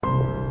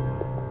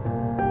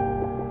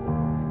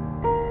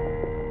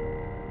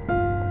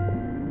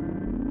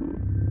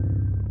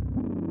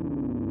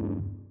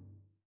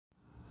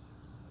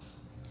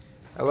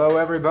Hello,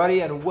 everybody,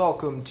 and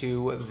welcome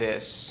to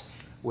This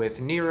with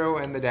Nero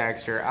and the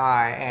Dagster.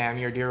 I am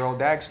your dear old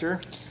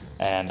Dagster.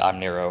 And I'm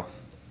Nero.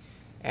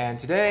 And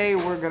today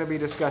we're going to be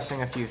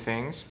discussing a few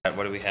things.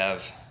 What do we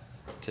have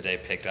today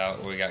picked out?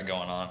 What we got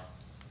going on?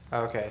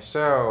 Okay,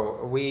 so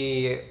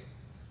we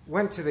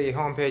went to the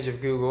homepage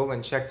of Google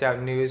and checked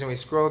out news, and we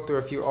scrolled through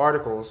a few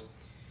articles.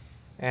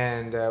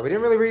 And we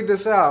didn't really read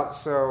this out,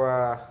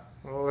 so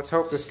well, let's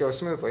hope this goes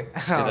smoothly.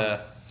 It's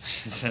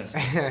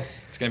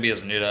going to be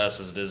as new to us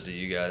as it is to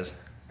you guys.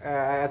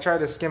 I tried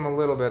to skim a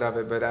little bit of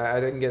it, but I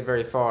didn't get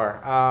very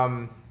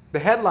far. The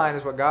headline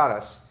is what got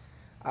us.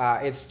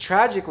 It's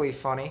tragically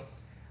funny.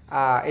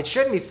 It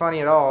shouldn't be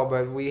funny at all,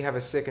 but we have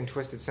a sick and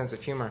twisted sense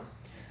of humor.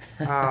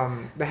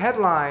 The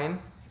headline,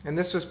 and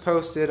this was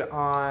posted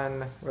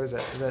on, what is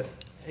that? Is that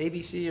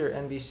ABC or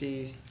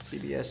NBC,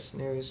 CBS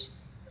News?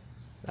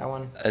 That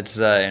one? It's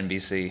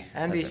NBC.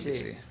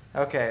 NBC.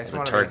 Okay. It's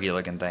a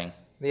turkey-looking thing.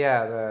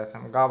 Yeah, the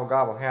gobble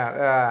gobble.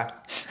 Yeah.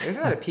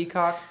 Isn't that a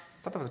peacock?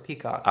 I thought that was a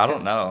peacock. I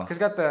don't know. Because it's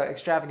got the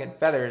extravagant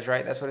feathers,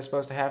 right? That's what it's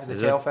supposed to have, is the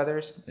tail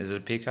feathers. Is it a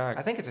peacock?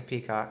 I think it's a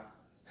peacock.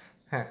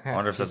 I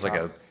wonder if that's like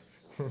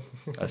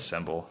a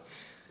symbol.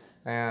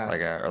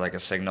 Yeah. Like a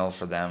signal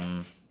for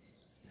them.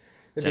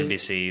 It's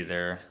NBC.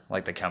 They're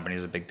like the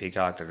company's a big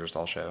peacock. They're just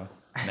all show.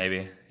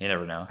 Maybe. You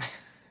never know.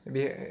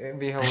 It'd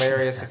be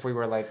hilarious if we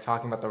were like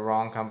talking about the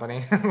wrong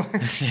company.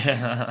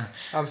 Yeah.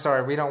 I'm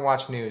sorry, we don't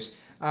watch news.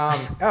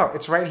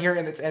 It's right here,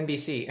 and it's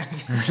NBC.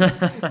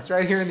 It's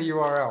right here in the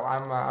URL.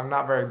 I'm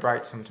not very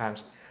bright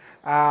sometimes.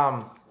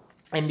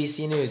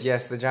 NBC News,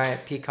 yes, the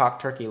giant peacock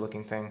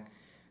turkey-looking thing.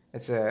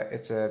 It's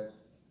a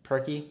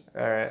turkey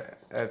or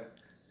a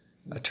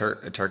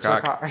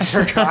turcock.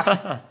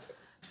 Turcock.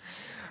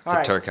 It's a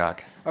turcock.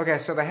 Okay,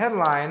 so the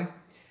headline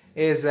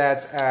is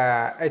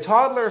that a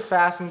toddler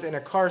fastened in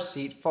a car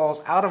seat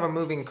falls out of a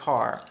moving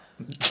car.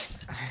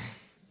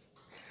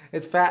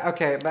 It's fat.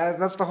 Okay,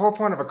 that's the whole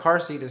point of a car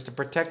seat, is to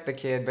protect the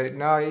kid. But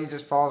no, he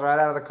just falls right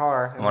out of the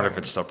car. I wonder if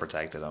it still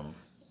protected him.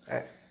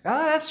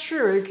 That's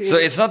true. So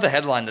it's not the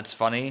headline that's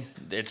funny.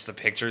 It's the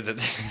picture that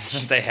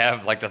they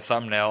have, like the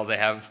thumbnail they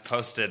have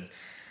posted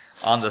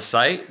on the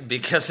site,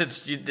 because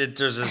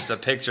there's just a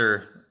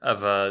picture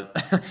of a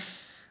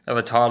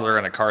toddler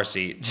in a car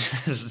seat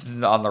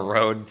on the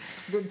road.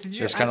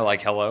 Just kind of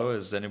like, hello,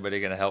 is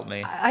anybody going to help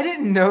me? I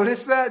didn't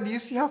notice that. Do you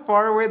see how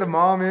far away the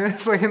mom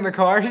is, like in the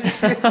car?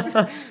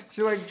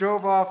 She like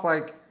drove off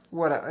like,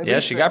 what? Yeah,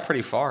 she got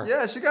pretty far.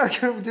 Yeah, she got a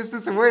good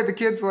distance away. The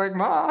kid's like,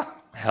 Ma.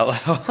 Hello.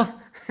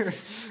 Okay.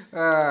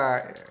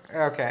 Can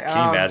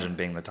you imagine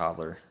being the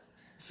toddler?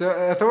 So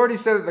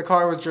authorities said that the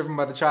car was driven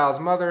by the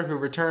child's mother, who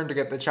returned to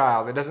get the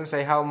child. It doesn't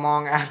say how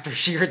long after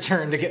she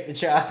returned to get the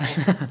child.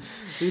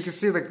 You can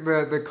see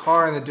the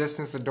car in the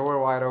distance, the door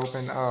wide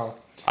open. Oh.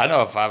 I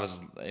know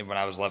when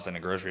I was left in a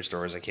grocery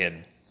store as a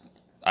kid,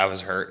 I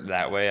was hurt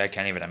that way. I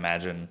can't even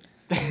imagine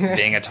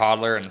being a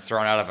toddler and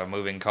thrown out of a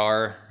moving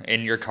car in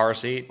your car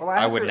seat. Well,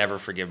 I would never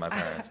forgive my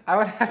parents. I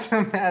would have to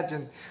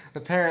imagine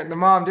the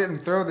mom didn't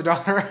throw the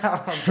daughter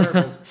out on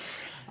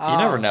purpose. You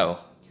never know.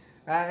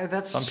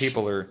 Some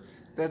people are...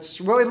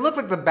 Well, it looked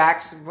like the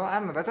back... Well, I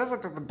don't know. That does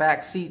look like the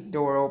back seat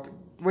door open.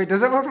 Wait,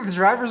 does it look like the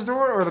driver's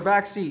door or the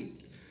back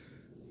seat?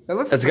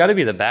 It's got to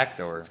be the back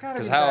door.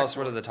 Because how else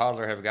would the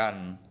toddler have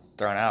gotten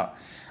thrown out?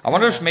 I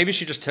wonder if maybe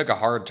she just took a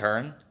hard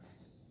turn.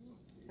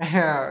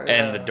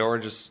 And the door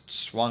just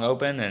swung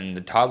open and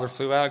the toddler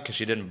flew out because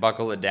she didn't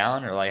buckle it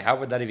down? Or like, how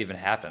would that have even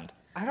happened?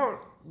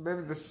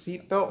 Maybe the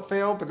seatbelt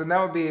failed, but then that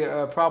would be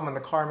a problem in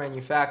the car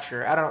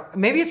manufacturer. I don't know.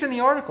 Maybe it's in the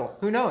article.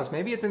 Who knows?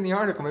 Maybe it's in the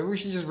article. Maybe we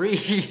should just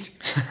read.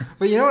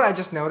 But you know what I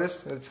just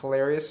noticed? It's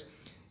hilarious.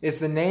 Is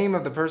the name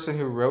of the person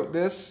who wrote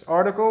this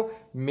article,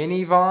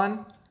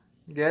 Minivan.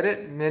 Get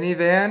it?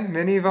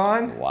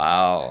 Minivan.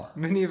 Wow.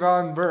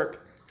 Minivan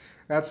Burke.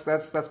 That's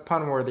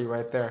pun worthy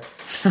right there.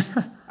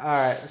 All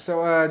right.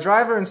 So a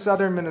driver in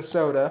southern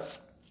Minnesota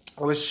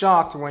was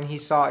shocked when he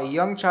saw a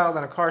young child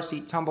in a car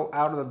seat tumble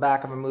out of the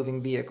back of a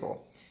moving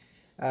vehicle.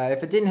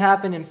 If it didn't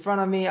happen in front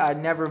of me, I'd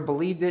never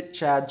believed it,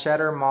 Chad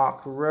Cheddar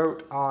Mock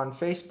wrote on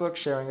Facebook,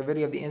 sharing a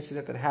video of the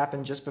incident that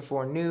happened just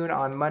before noon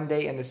on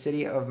Monday in the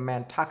city of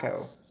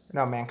Mankato.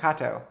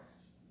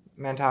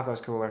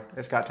 Mantaco's cooler.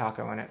 It's got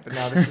taco in it. But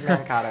no, this is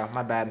Mankato.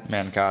 My bad.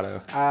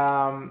 Mankato.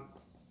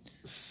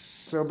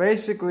 So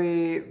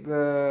basically,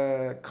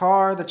 the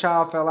car the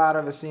child fell out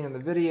of is seen in the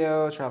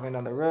video, traveling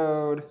down the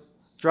road.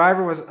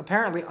 Driver was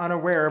apparently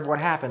unaware of what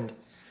happened.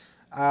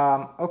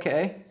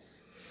 Okay.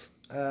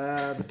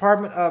 The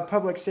Department of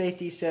Public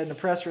Safety said in a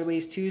press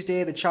release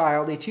Tuesday the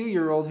child, a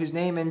 2-year-old whose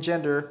name and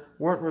gender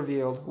weren't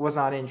revealed, was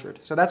not injured.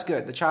 So that's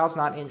good. The child's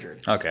not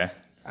injured. Okay.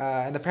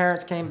 And the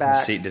parents came back.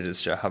 The seat did its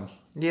job.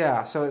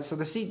 Yeah, so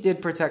the seat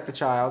did protect the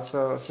child.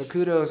 So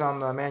kudos on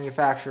the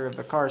manufacturer of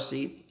the car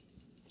seat.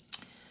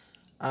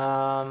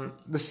 The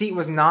seat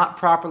was not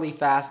properly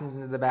fastened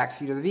into the back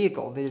seat of the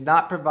vehicle. They did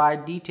not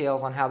provide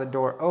details on how the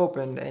door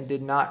opened and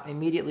did not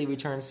immediately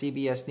return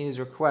CBS News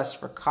requests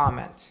for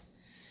comment.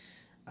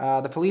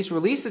 The police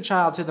released the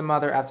child to the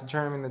mother after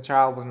determining the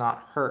child was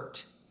not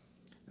hurt.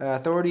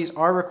 Authorities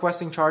are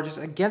requesting charges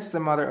against the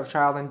mother of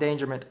child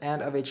endangerment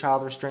and of a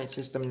child restraint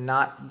system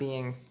not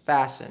being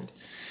fastened.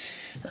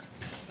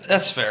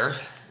 That's fair.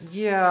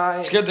 Yeah.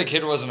 It's good the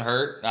kid wasn't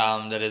hurt.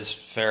 That is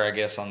fair, I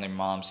guess, on the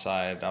mom's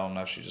side. I don't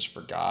know if she just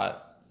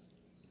forgot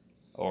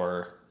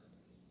or,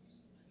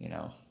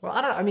 Well,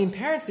 I mean,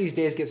 parents these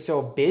days get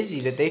so busy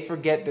that they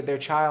forget that their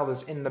child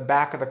is in the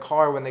back of the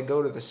car when they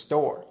go to the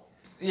store.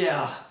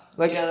 Yeah.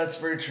 Yeah, that's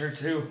very true,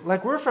 too.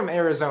 Like, we're from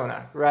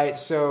Arizona, right?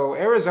 So,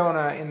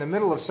 Arizona, in the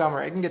middle of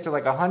summer, it can get to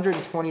like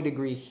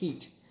 120-degree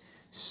heat.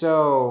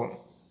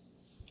 So,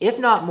 if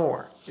not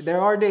more, there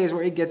are days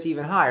where it gets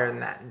even higher than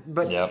that.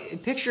 But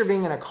picture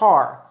being in a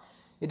car.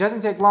 It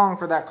doesn't take long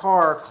for that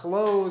car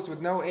closed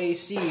with no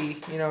AC.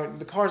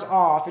 The car's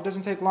off. It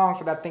doesn't take long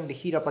for that thing to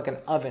heat up like an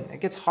oven.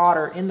 It gets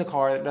hotter in the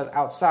car than it does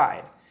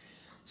outside.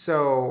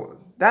 So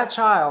that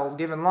child,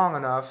 given long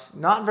enough,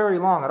 not very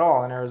long at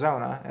all in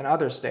Arizona and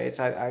other states,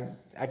 I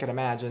could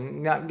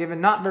imagine,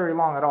 given not very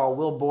long at all,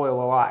 will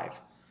boil alive.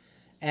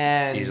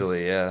 And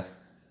easily, yeah.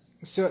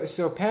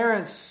 So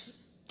parents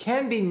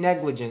can be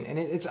negligent, and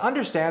it's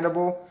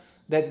understandable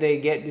that they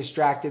get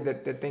distracted,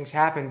 that things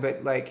happen,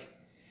 but like,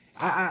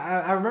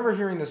 I remember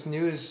hearing this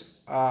news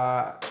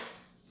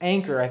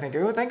anchor, I think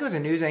it was a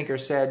news anchor,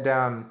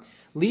 said,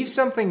 leave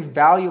something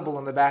valuable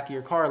in the back of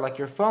your car, like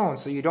your phone,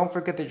 so you don't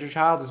forget that your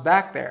child is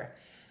back there.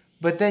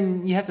 But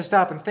then you have to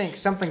stop and think,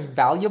 something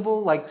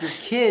valuable? Like your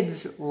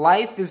kid's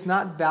life is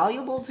not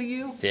valuable to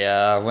you?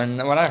 Yeah, when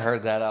I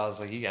heard that, I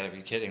was like, you gotta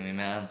be kidding me,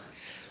 man.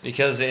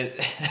 Because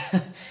the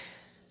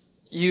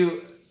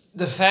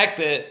fact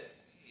that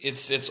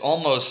it's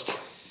almost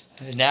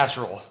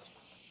natural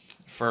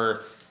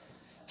for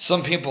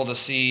some people to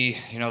see,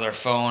 their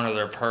phone or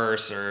their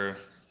purse or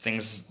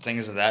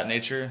things of that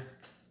nature.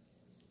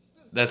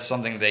 That's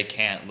something they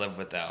can't live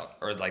without,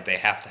 or like they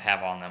have to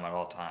have on them at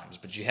all times.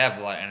 But you have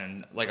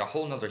like a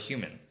whole nother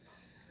human.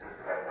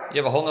 You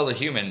have a whole nother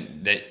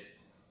human that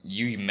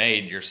you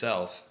made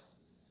yourself,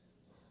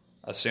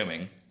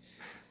 assuming,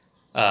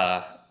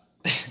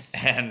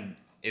 and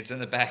it's in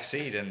the back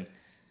seat, and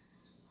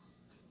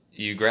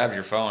you grabbed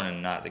your phone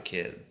and not the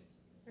kid.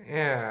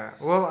 Yeah.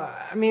 Well,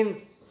 I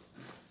mean,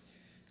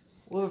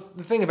 the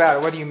thing about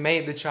it, whether you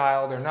made the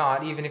child or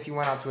not, even if you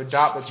went out to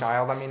adopt the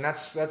child, I mean,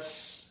 that's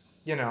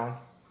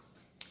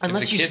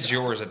unless if the kid's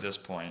yours at this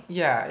point.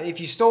 Yeah,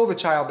 if you stole the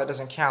child, that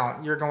doesn't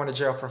count. You're going to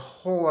jail for a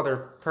whole other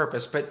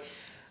purpose. But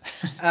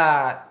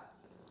yeah,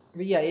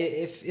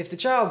 if the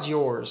child's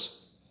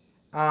yours,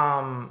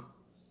 I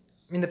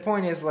mean, the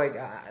point is, like,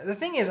 the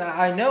thing is,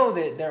 I know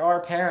that there are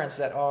parents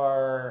that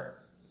are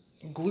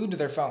glued to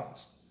their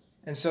phones.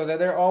 And so that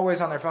they're always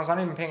on their phones, not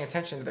even paying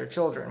attention to their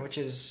children, which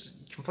is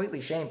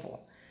completely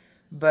shameful.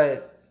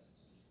 But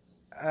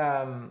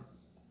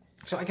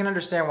so I can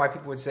understand why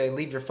people would say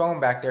leave your phone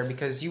back there,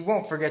 because you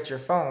won't forget your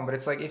phone. But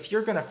it's like, if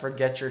you're going to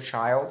forget your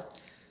child,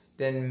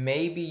 then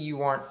maybe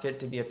you aren't fit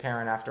to be a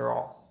parent after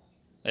all.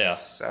 Yeah.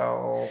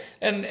 So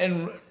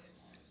and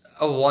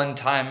a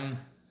one-time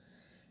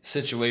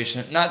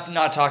situation,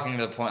 not talking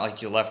to the point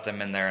like you left them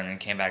in there and then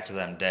came back to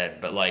them dead,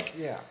 but like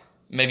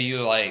maybe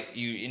you're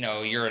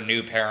a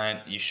new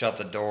parent, you shut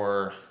the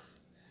door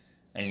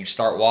and you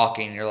start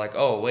walking, you're like,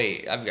 oh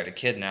wait, I've got a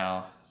kid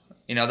now.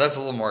 That's a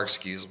little more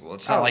excusable.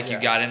 It's not you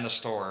got in the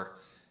store,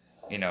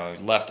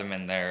 left him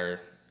in there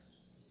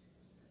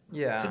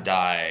to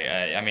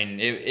die. I mean,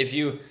 if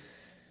you're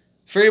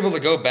able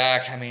to go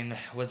back, I mean,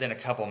 within a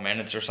couple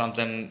minutes or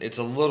something, it's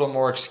a little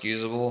more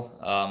excusable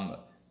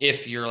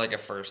if you're like a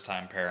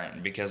first-time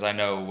parent. Because I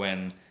know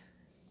when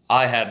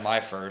I had my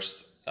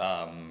first,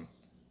 I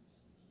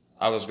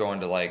was going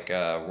to like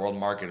World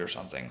Market or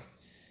something,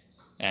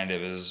 and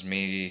it was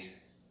me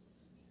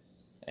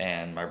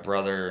and my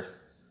brother.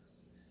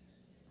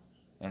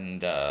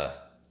 And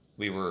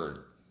we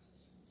were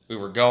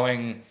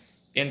going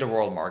into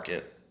World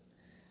Market,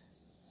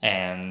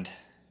 and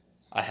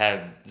I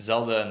had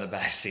Zelda in the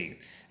back seat,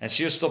 and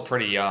she was still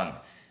pretty young.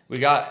 We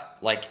got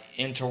like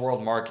into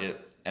World Market,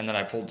 and then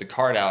I pulled the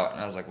card out,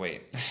 and I was like,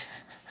 wait,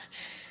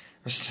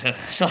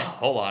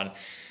 hold on.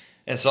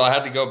 And so I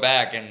had to go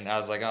back, and I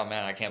was like, oh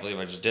man, I can't believe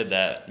I just did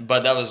that.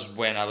 But that was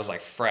when I was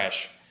like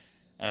fresh,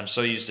 and I'm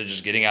so used to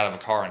just getting out of a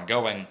car and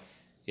going.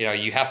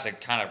 You have to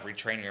kind of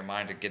retrain your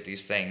mind to get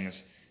these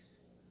things,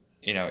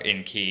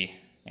 in key,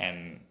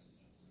 and,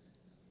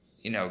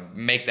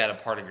 make that a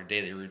part of your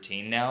daily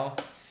routine now,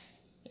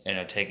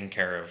 taking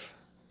care of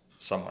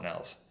someone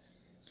else.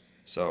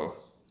 So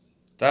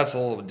that's a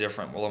little bit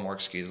different, a little more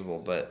excusable,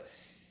 but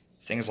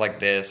things like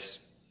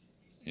this,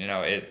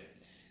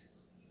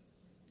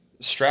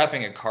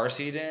 strapping a car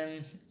seat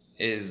in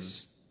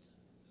is,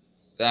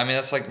 I mean,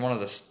 that's like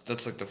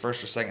that's like the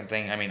first or second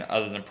thing, I mean,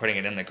 other than putting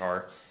it in the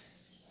car.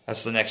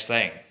 That's the next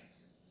thing.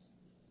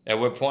 At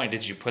what point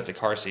did you put the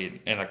car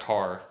seat in a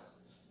car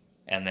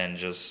and then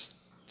just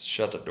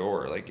shut the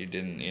door? Like you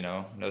didn't,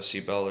 no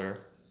seatbelt or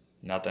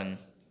nothing.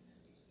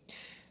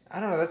 I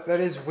don't know. That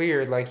is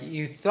weird. Like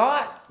you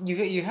thought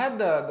you had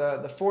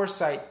the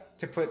foresight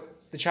to put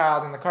the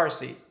child in the car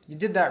seat. You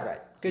did that right.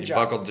 Good job.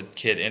 Buckled the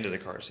kid into the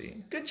car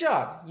seat. Good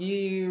job.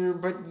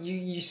 But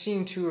you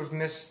seem to have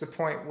missed the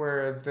point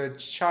where the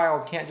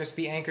child can't just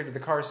be anchored to the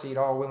car seat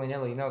all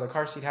willy-nilly. No, the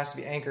car seat has to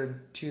be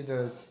anchored to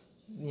the,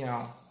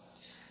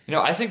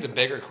 I think the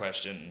bigger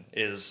question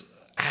is,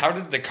 how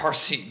did the car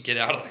seat get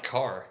out of the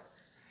car?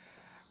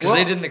 Because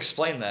they didn't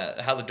explain that,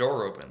 how the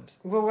door opened.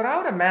 Well, what I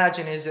would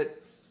imagine is that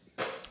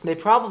they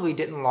probably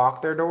didn't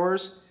lock their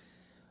doors.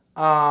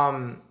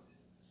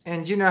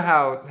 And you know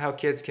how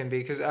kids can be.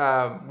 Because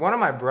one of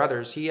my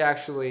brothers, he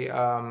actually,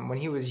 when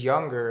he was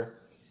younger,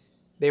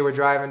 they were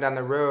driving down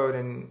the road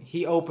and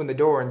he opened the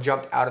door and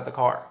jumped out of the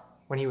car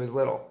when he was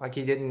little. Like,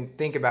 he didn't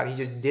think about it. He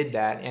just did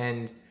that.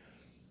 And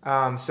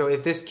so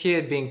if this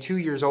kid, being 2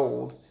 years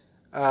old,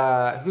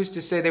 who's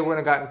to say they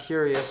wouldn't have gotten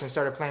curious and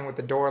started playing with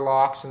the door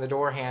locks and the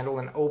door handle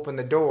and opened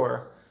the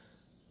door.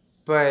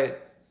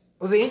 But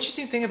the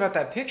interesting thing about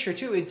that picture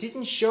too, it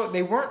didn't show,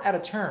 they weren't at a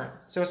turn.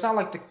 So it's not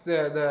like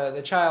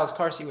the child's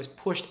car seat was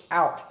pushed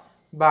out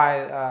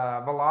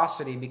by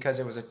velocity because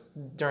it was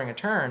during a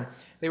turn.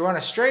 They were on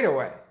a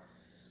straightaway.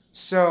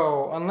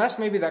 So unless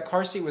maybe that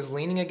car seat was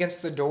leaning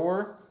against the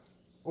door,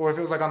 or if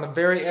it was like on the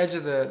very edge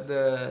of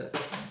the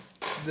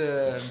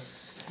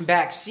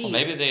back seat. Well,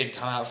 maybe they had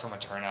come out from a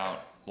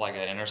turnout, like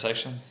an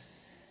intersection.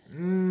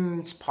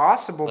 It's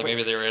possible. Like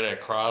maybe they were at a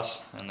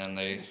cross and then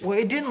they... Well,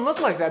 it didn't look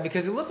like that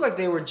because it looked like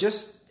they were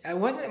just...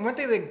 weren't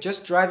they like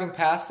just driving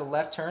past the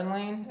left turn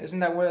lane? Isn't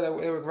that where they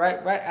were right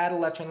at a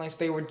left turn lane? So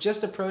they were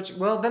just approaching...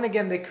 Well, then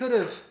again, they could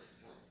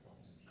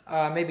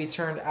have maybe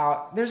turned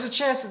out... There's a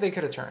chance that they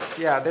could have turned.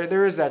 Yeah,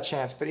 there is that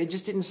chance. But it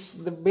just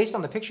didn't... Based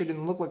on the picture, it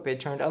didn't look like they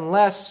turned.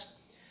 Unless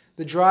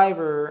the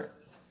driver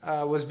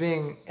was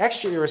being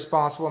extra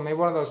irresponsible and made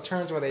one of those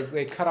turns where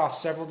they cut off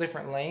several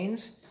different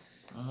lanes.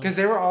 Because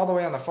they were all the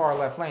way on the far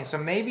left lane. So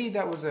maybe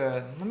that was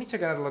a... Let me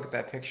take another look at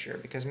that picture.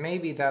 Because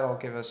maybe that'll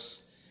give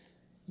us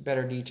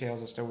better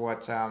details as to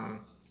what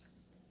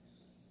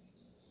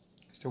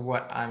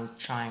I'm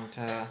trying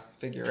to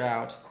figure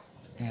out.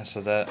 Yeah,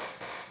 so that...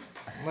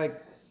 Like,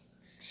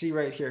 see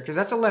right here. Because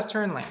that's a left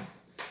turn lane.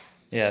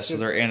 Yeah, so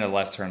they're in a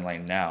left turn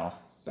lane now.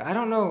 But I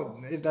don't know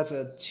if that's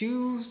a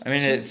two... I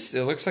mean, it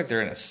looks like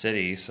they're in a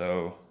city,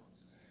 so...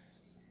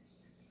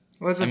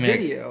 Well, it's a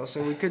video,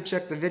 so we could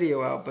check the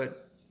video out, but...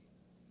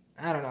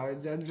 I don't know.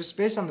 Just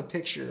based on the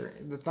picture,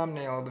 the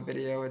thumbnail of the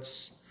video,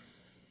 it's...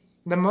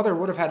 The mother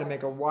would have had to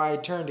make a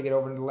wide turn to get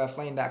over to the left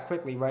lane that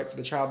quickly, right? For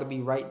the child to be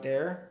right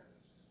there.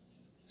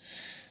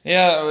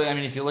 Yeah, I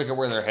mean, if you look at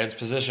where their head's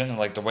positioned and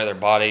like the way their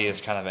body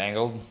is kind of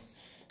angled,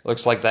 it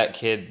looks like that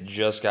kid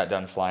just got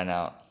done flying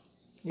out.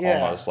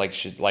 Yeah. Almost like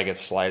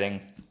it's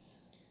sliding.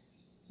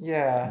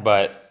 Yeah.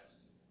 But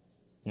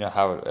you know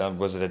how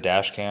was it a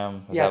dash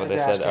cam? Was yeah, that what they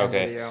said?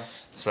 Okay. Video.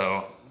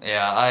 So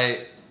yeah,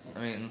 I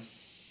mean,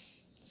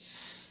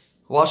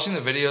 watching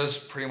the video is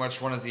pretty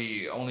much one of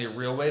the only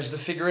real ways to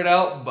figure it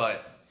out.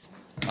 But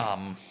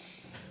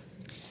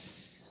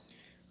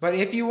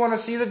if you want to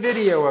see the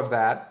video of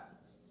that,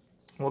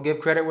 we'll give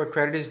credit where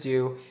credit is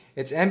due.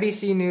 It's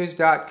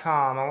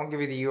NBCnews.com. I won't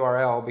give you the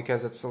URL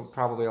because it's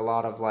probably a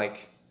lot of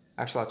like...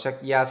 Actually, I'll check.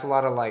 Yeah, it's a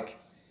lot of like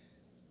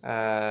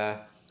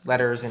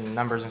letters and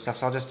numbers and stuff.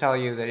 So I'll just tell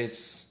you that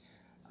it's...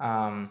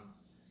 the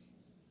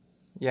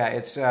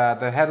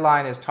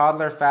headline is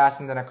Toddler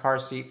Fastened in a Car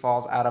Seat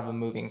Falls Out of a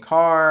Moving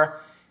Car.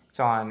 It's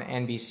on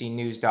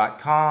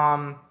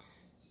NBCnews.com.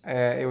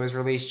 It was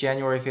released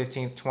January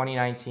 15th,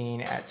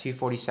 2019 at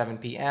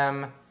 2:47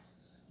 p.m.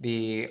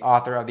 The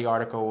author of the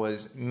article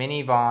was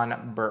Minnie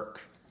Von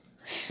Burke.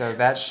 So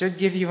that should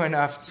give you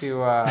enough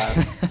to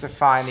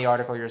find the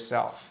article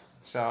yourself.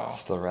 So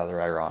still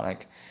rather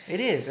ironic. It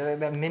is that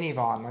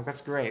minivan. Like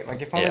that's great.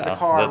 Like if only the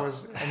car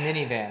was a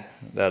minivan.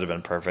 That would have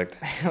been perfect.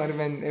 It would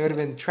have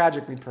been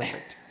tragically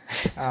perfect.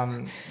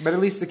 But at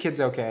least the kid's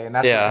okay, and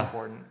that's what's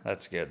important.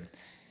 That's good.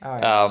 Oh,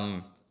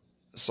 yeah.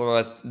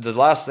 So the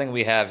last thing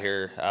we have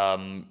here,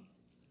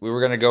 we were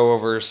going to go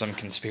over some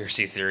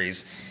conspiracy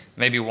theories,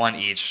 maybe one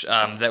each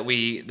that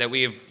we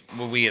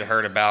had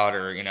heard about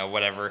or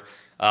whatever.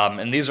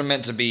 And these are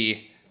meant to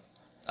be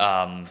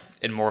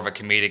in more of a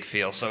comedic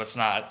feel, so it's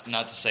not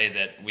to say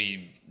that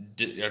we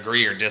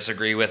agree or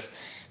disagree with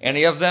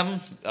any of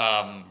them.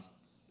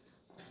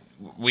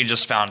 We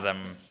just found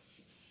them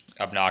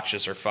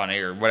obnoxious or funny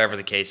or whatever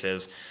the case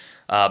is.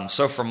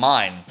 So for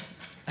mine,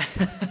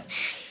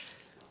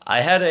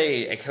 I had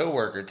a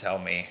coworker tell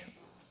me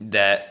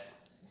that,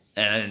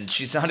 and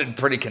she sounded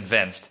pretty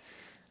convinced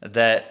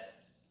that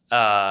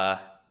the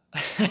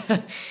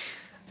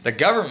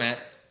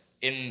government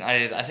in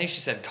I think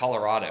she said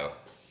Colorado.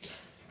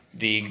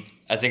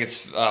 I think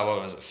it's what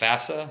was it,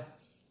 FAFSA?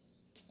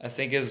 I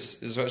think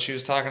is what she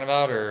was talking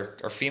about, or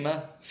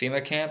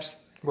FEMA camps.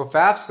 Well,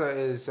 FAFSA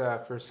is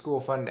for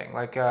school funding,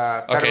 like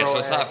okay, so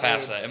it's not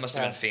FAFSA. It must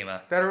have been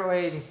FEMA. Federal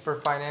aid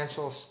for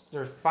financial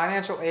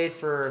aid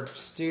for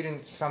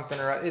student something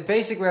or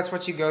basically that's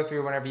what you go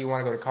through whenever you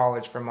want to go to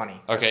college for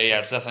money. Okay, yeah,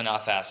 it's definitely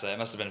not FAFSA. It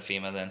must have been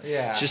FEMA then.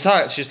 Yeah, she's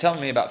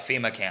telling me about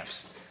FEMA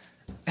camps,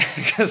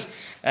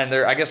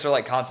 I guess they're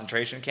like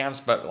concentration camps,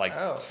 but like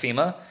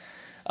FEMA.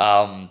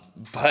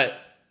 But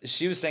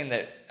she was saying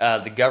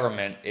that the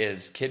government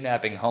is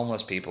kidnapping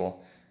homeless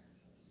people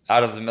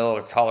out of the middle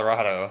of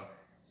Colorado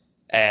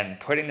and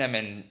putting them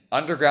in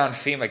underground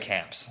FEMA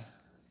camps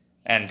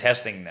and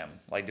testing them,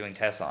 like doing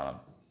tests on them.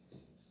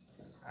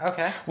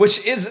 Okay.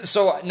 Which is,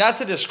 so not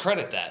to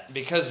discredit that,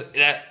 because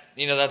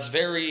that's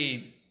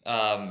very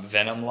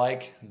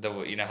Venom-like,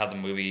 how the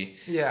movie,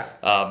 Yeah.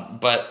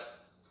 but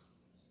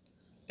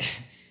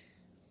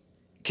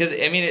because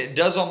it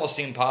does almost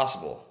seem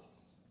possible,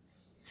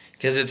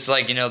 because it's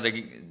like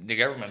the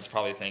government's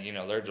probably thinking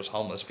they're just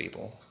homeless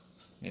people,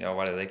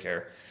 why do they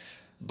care?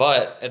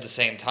 But at the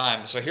same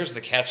time, so here's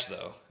the catch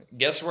though.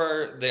 Guess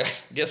where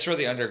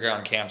the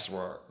underground camps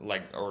were,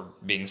 or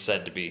being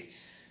said to be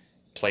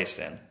placed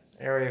in?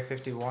 Area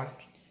 51?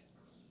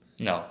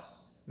 No.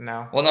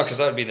 No. Well, no, because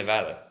that would be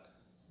Nevada.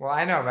 Well,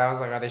 I know, but I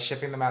was like, are they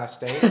shipping them out of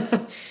state?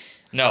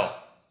 No.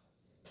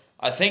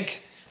 I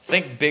think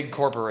big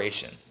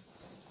corporation.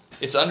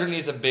 It's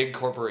underneath a big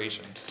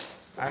corporation.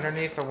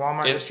 Underneath the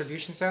Walmart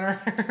distribution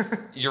center?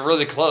 You're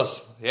really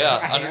close. Yeah,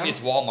 I underneath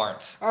am?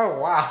 Walmart's. Oh,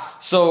 wow.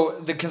 So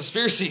the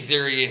conspiracy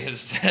theory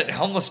is that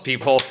homeless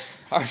people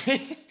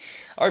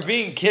are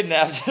being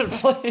kidnapped and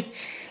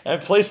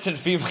placed in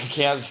FEMA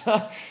camps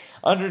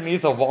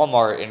underneath a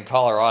Walmart in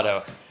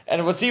Colorado.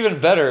 And what's even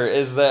better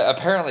is that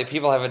apparently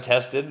people have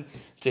attested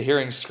to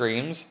hearing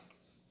screams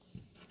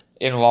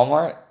in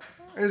Walmart.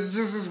 Is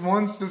just this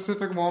one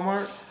specific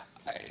Walmart?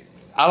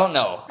 I don't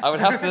know. I would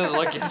have to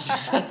look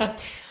into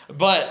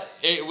but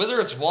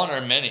whether it's one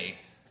or many,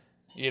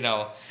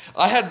 so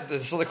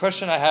the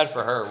question I had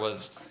for her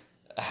was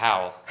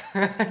how?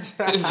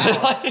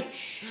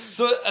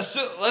 So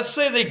let's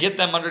say they get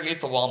them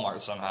underneath the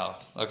Walmart somehow,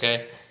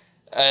 okay?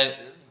 And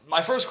my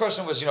first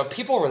question was,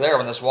 people were there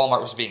when this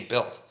Walmart was being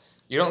built.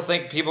 You don't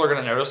think people are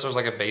going to notice there's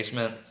like a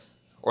basement,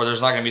 or there's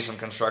not going to be some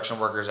construction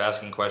workers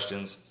asking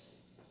questions?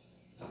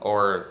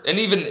 And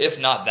even if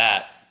not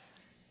that,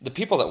 the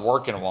people that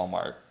work in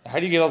Walmart, how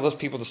do you get all those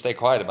people to stay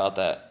quiet about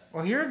that?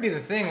 Well, here would be the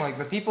thing, like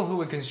the people who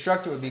would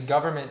construct it would be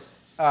government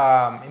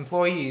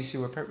employees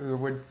who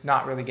would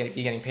not really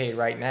be getting paid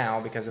right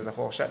now because of the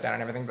whole shutdown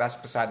and everything. But that's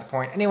beside the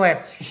point.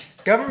 Anyway,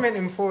 government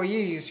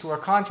employees who are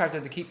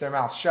contracted to keep their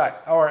mouths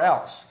shut or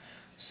else.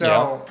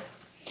 So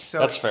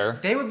that's fair.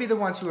 They would be the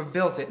ones who have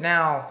built it.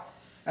 Now,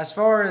 as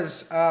far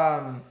as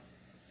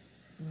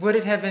would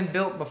it have been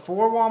built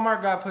before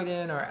Walmart got put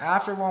in or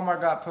after Walmart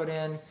got put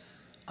in?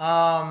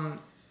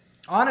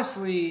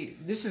 Honestly,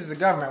 this is the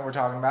government we're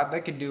talking about. They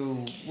could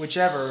do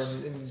whichever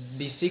and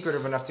be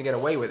secretive enough to get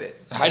away with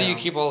it. How do you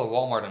keep all the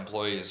Walmart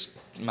employees'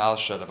 mouths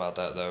shut about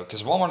that, though?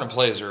 Because Walmart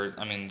employees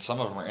some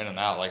of them are in and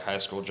out, like high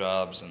school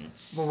jobs.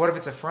 Well, what if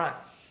it's a front?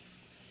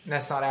 And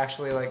that's not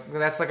actually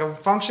that's like a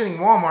functioning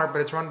Walmart,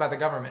 but it's run by the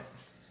government.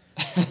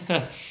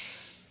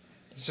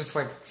 It's just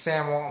like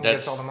Sam Walton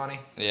gets all the money.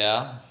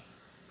 Yeah.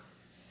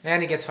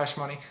 And he gets hush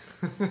money.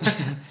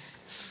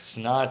 It's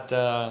not...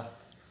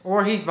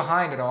 Or he's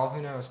behind it all,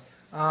 who knows.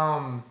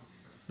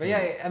 But yeah,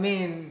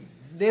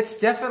 it's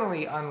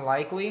definitely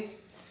unlikely.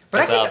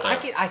 But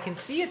I can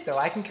see it though.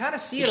 I can kind of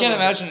see it. You can't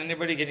imagine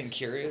anybody getting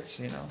curious,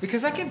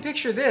 Because I can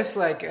picture this,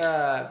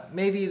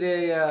 maybe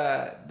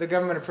the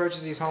government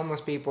approaches these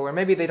homeless people, or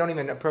maybe they don't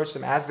even approach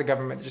them as the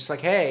government. They're just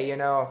like, hey,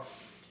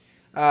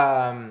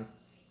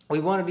 we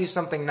want to do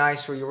something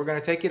nice for you. We're going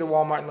to take you to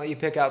Walmart and let you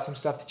pick out some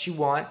stuff that you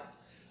want.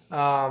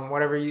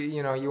 Whatever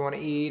you want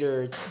to eat,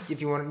 or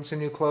if you want some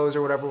new clothes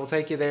or whatever, we'll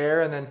take you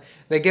there. And then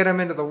they get them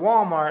into the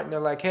Walmart, and they're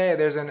like, "Hey,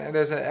 there's an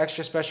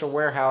extra special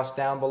warehouse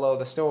down below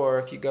the store.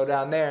 If you go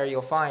down there,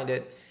 you'll find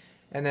it."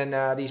 And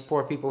then these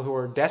poor people who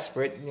are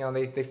desperate,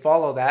 they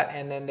follow that,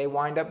 and then they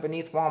wind up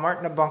beneath Walmart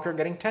in a bunker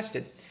getting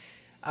tested.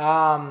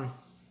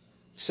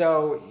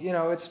 So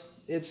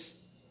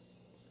it's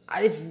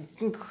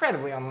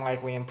incredibly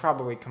unlikely and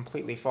probably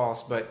completely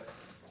false, but.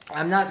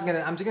 I'm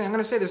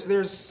gonna say this.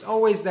 There's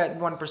always that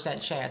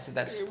 1% chance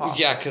that's possible.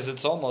 Yeah, because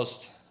it's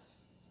almost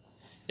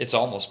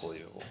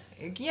believable.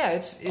 Yeah,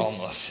 it's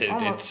almost.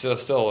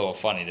 It's still a little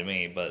funny to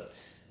me, but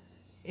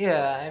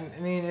yeah,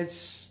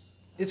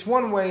 it's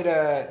one way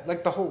to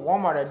the whole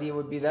Walmart idea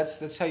would be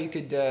that's how you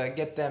could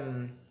get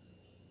them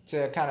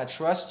to kind of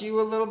trust you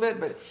a little bit.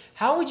 But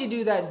how would you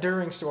do that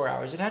during store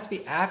hours? It'd have to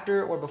be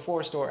after or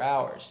before store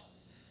hours.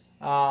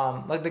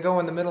 They go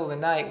in the middle of the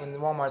night when the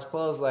Walmart's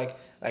closed, like,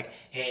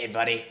 hey,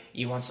 buddy,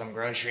 you want some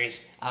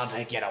groceries? I'll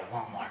take you to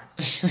Walmart.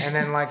 And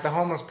then, the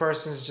homeless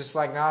person's just,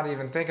 not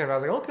even thinking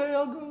about it. Okay,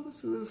 I'll go.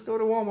 Let's go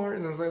to Walmart.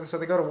 And then so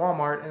they go to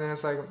Walmart, and then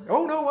it's like,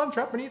 oh, no, I'm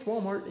trapped beneath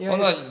Walmart.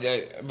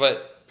 Yeah,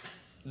 but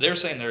they're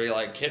saying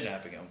they're,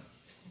 kidnapping them.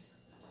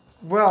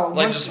 Well,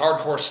 just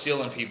hardcore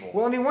stealing people.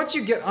 Well, once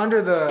you get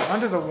under the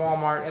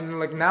Walmart, and,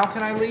 now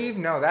can I leave?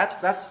 No, that's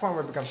the point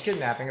where it becomes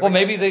kidnapping. Well,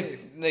 maybe they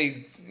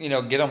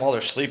get them while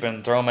they're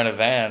sleeping, throw them in a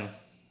van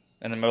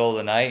in the middle of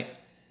the night,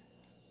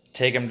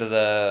 take them to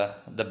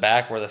the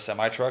back where the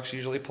semi-trucks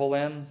usually pull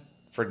in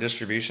for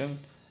distribution.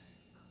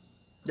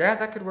 Yeah,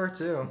 that could work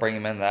too. Bring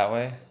them in that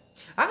way.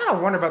 I kind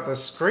of wonder about the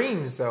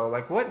screams though.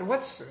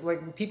 What's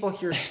people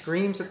hear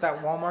screams at that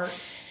Walmart?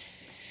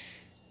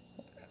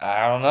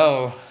 I don't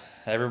know.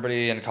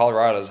 Everybody in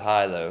Colorado is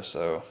high though,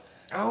 so.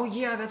 Oh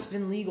yeah, that's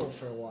been legal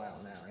for a while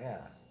now. Yeah,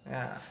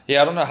 yeah.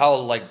 Yeah, I don't know how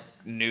like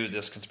new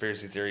this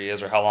conspiracy theory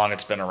is or how long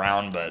it's been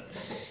around, but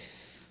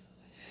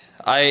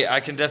I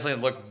can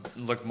definitely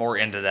look more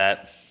into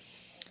that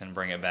and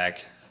bring it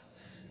back.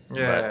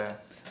 Yeah.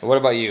 But what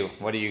about you?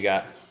 What do you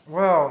got?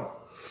 Well,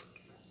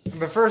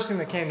 the first thing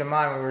that came to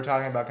mind when we were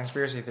talking about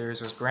conspiracy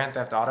theories was Grand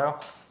Theft Auto.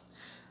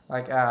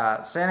 Like,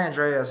 San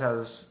Andreas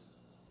has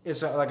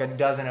like a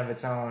dozen of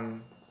its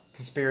own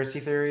conspiracy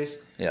theories.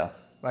 Yeah.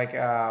 Like,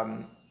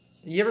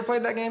 you ever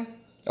played that game?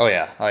 Oh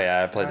yeah.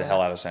 I played the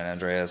hell out of San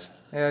Andreas.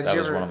 Yeah, that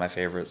was one of my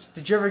favorites.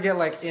 Did you ever get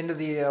like into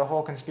the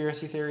whole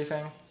conspiracy theory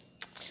thing?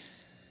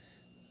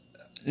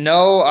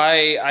 No,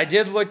 I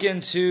did look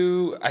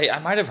into. I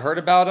might have heard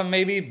about them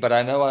maybe, but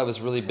I know I was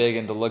really big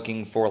into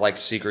looking for like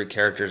secret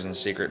characters and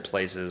secret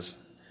places.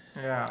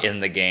 Yeah. In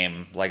the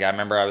game, like I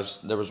remember,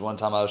 there was one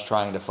time I was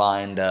trying to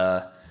find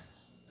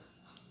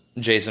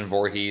Jason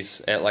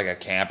Voorhees at like a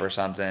camp or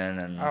something,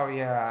 and oh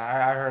yeah,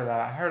 I heard that.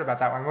 I heard about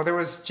that one. Well, there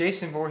was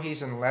Jason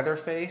Voorhees and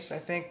Leatherface. I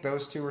think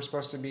those two were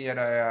supposed to be at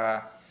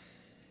a.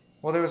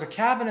 Well, there was a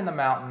cabin in the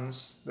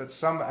mountains that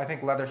I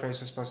think Leatherface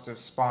was supposed to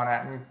spawn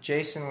at, and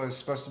Jason was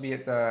supposed to be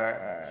at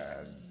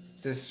the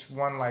this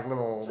one like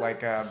little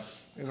like it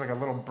was like a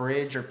little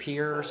bridge or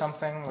pier or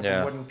something, like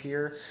a wooden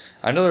pier.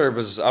 I know there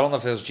was. I don't know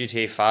if it was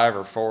GTA 5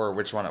 or 4 or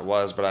which one it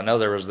was, but I know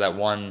there was that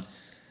one.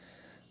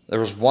 There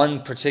was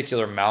one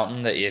particular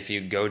mountain that if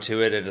you go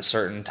to it at a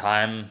certain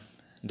time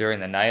during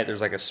the night,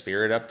 there's like a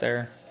spirit up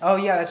there. Oh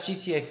yeah, that's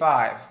GTA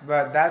 5,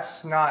 but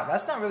that's not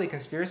really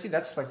conspiracy.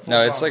 That's like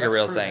no, it's like a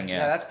real proven. thing.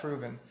 Yeah, that's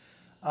proven.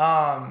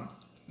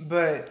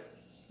 But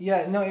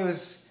yeah, no, it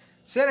was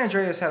San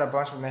Andreas had a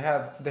bunch of them.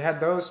 They had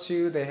those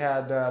two. They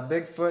had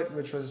Bigfoot,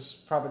 which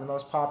was probably the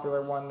most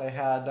popular one. They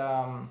had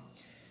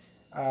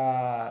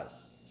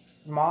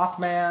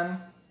Mothman,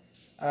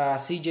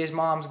 CJ's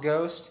mom's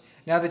ghost.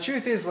 Now the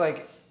truth is,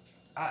 like,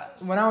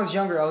 when I was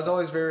younger, I was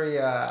always very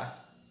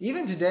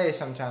even today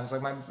sometimes,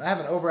 like I have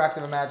an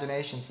overactive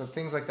imagination, so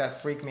things like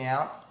that freak me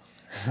out.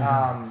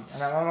 And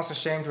I'm almost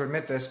ashamed to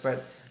admit this,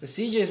 but the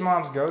CJ's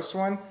mom's ghost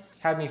one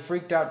had me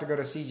freaked out to go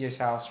to CJ's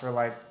house for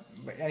like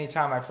any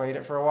time I played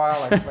it for a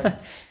while.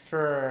 Like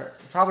for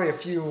probably a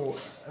few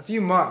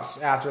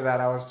months after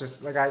that, I was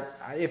just like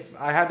if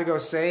I had to go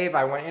save,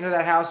 I went into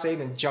that house,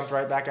 saved, and jumped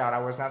right back out. I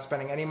was not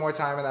spending any more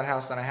time in that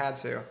house than I had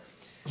to.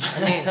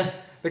 I mean,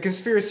 the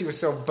conspiracy was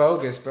so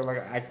bogus, but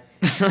like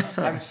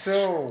I'm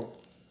so.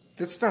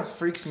 That stuff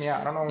freaks me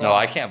out. I don't know why. No,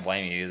 I can't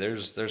blame you.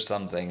 There's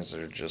some things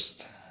that are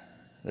just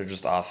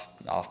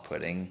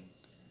off-putting,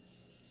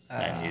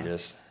 and you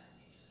just.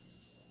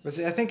 But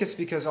see, I think it's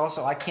because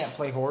also I can't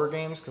play horror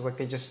games because like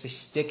they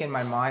stick in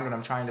my mind when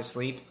I'm trying to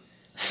sleep.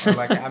 Or,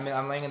 like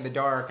I'm laying in the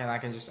dark and I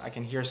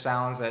can hear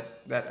sounds that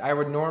I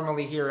would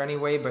normally hear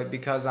anyway, but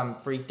because I'm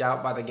freaked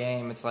out by the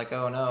game, it's like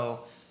oh no,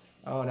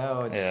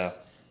 it's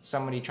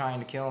somebody trying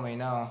to kill me.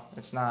 No,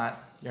 it's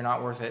not. You're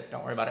not worth it.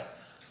 Don't worry about it.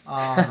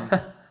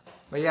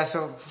 But yeah,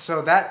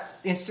 so that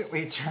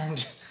instantly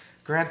turned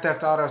Grand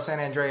Theft Auto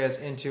San Andreas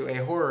into a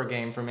horror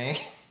game for me.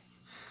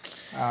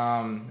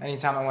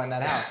 Anytime I went in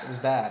that house, it was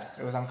bad.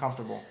 It was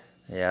uncomfortable.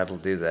 Yeah, it'll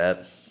do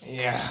that.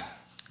 Yeah.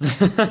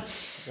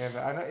 Yeah,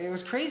 but I know, it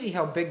was crazy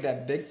how big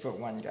that Bigfoot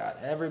one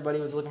got. Everybody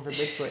was looking for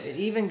Bigfoot. It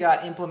even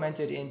got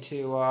implemented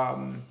into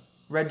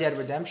Red Dead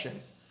Redemption.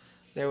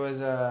 There was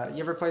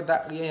you ever played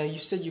that? Yeah, you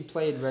said you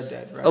played Red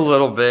Dead, right? A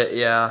little bit,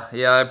 yeah.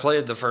 Yeah, I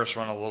played the first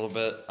one a little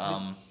bit.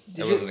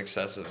 It wasn't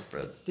excessive,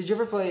 but... Did you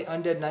ever play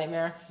Undead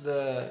Nightmare,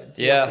 the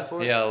DLC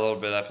for it? Yeah, a little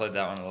bit. I played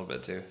that one a little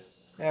bit, too.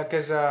 Yeah,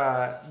 because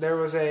there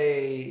was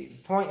a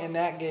point in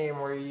that game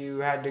where you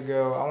had to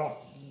go... I won't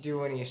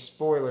do any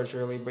spoilers,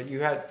 really, but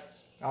you had...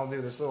 I'll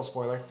do this little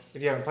spoiler.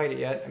 If you haven't played it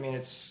yet, I mean,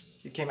 it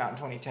came out in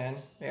 2010.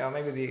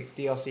 Maybe the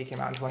DLC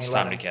came out in 2011. It's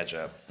time to catch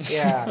up.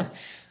 Yeah.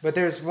 But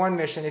there's one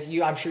mission,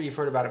 I'm sure you've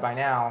heard about it by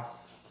now,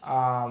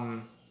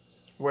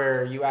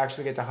 where you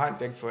actually get to hunt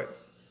Bigfoot.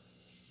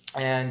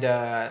 And...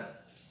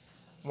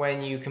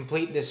 when you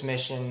complete this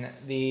mission,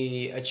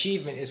 the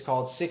achievement is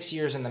called 6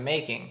 years in the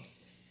making.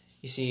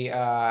 You see,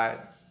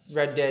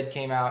 Red Dead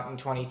came out in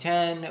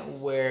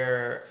 2010,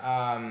 where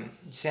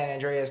San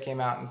Andreas came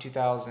out in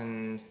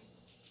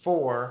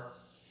 2004.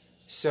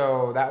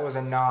 So that was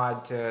a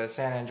nod to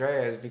San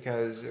Andreas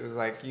because it was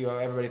like,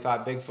 everybody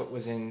thought Bigfoot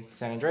was in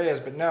San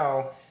Andreas, but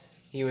no,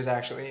 he was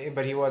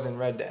in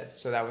Red Dead.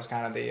 So that was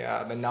kind of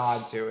the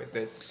nod to it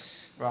that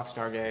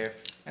Rockstar gave.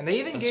 And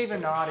they even gave a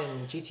nod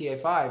in GTA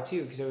 5,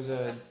 too, because there was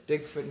a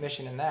Bigfoot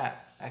mission in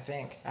that, I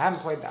think. I haven't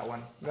played that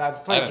one. I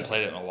haven't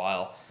played it in a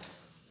while.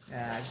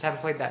 Yeah, I just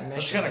haven't played that mission.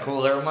 That's kind of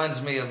cool. That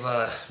reminds me of,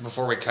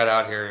 before we cut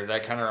out here,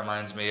 that kind of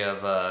reminds me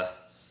of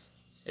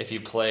if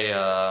you play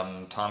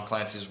Tom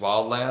Clancy's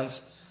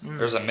Wildlands,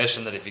 there's a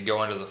mission that if you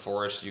go into the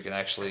forest, you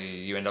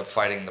end up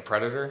fighting the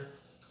Predator.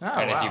 Oh,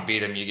 and if you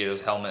beat him, you get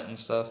his helmet and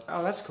stuff.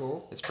 Oh, that's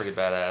cool. It's pretty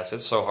badass.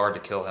 It's so hard to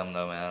kill him,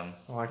 though, man.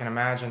 Well, I can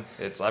imagine.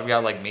 I've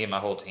got like me and my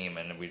whole team,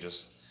 and he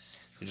just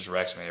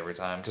wrecks me every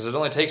time because it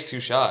only takes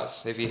 2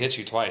 shots. If he hits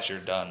you twice, you're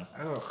done.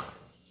 Ugh.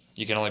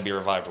 you can only be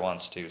revived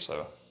once too.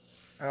 So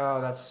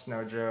Oh, that's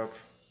no joke.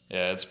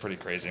 yeah, it's pretty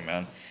crazy,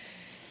 man.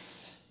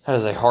 That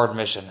is a hard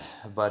mission,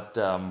 but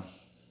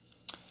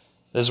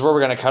this is where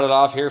we're gonna cut it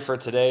off here for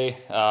today.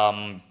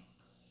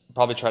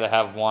 Probably try to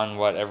have one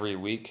every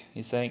week.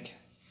 You think?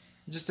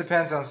 It just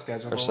depends on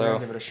schedule, but so. we're gonna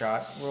give it a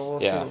shot. We'll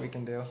see what we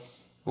can do.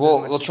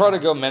 We'll try to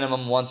go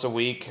minimum once a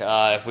week.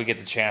 If we get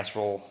the chance,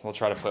 we'll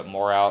try to put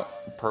more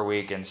out per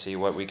week and see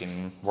what we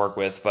can work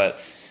with. But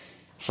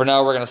for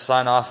now, we're gonna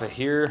sign off of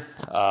here.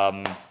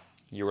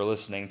 You were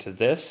listening to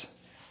this,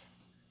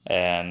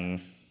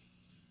 and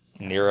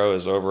Nero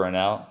is over and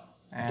out.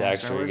 And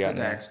Daxter, so you is got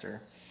the me. Daxter.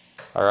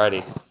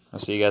 Alrighty, I'll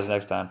see you guys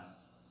next time.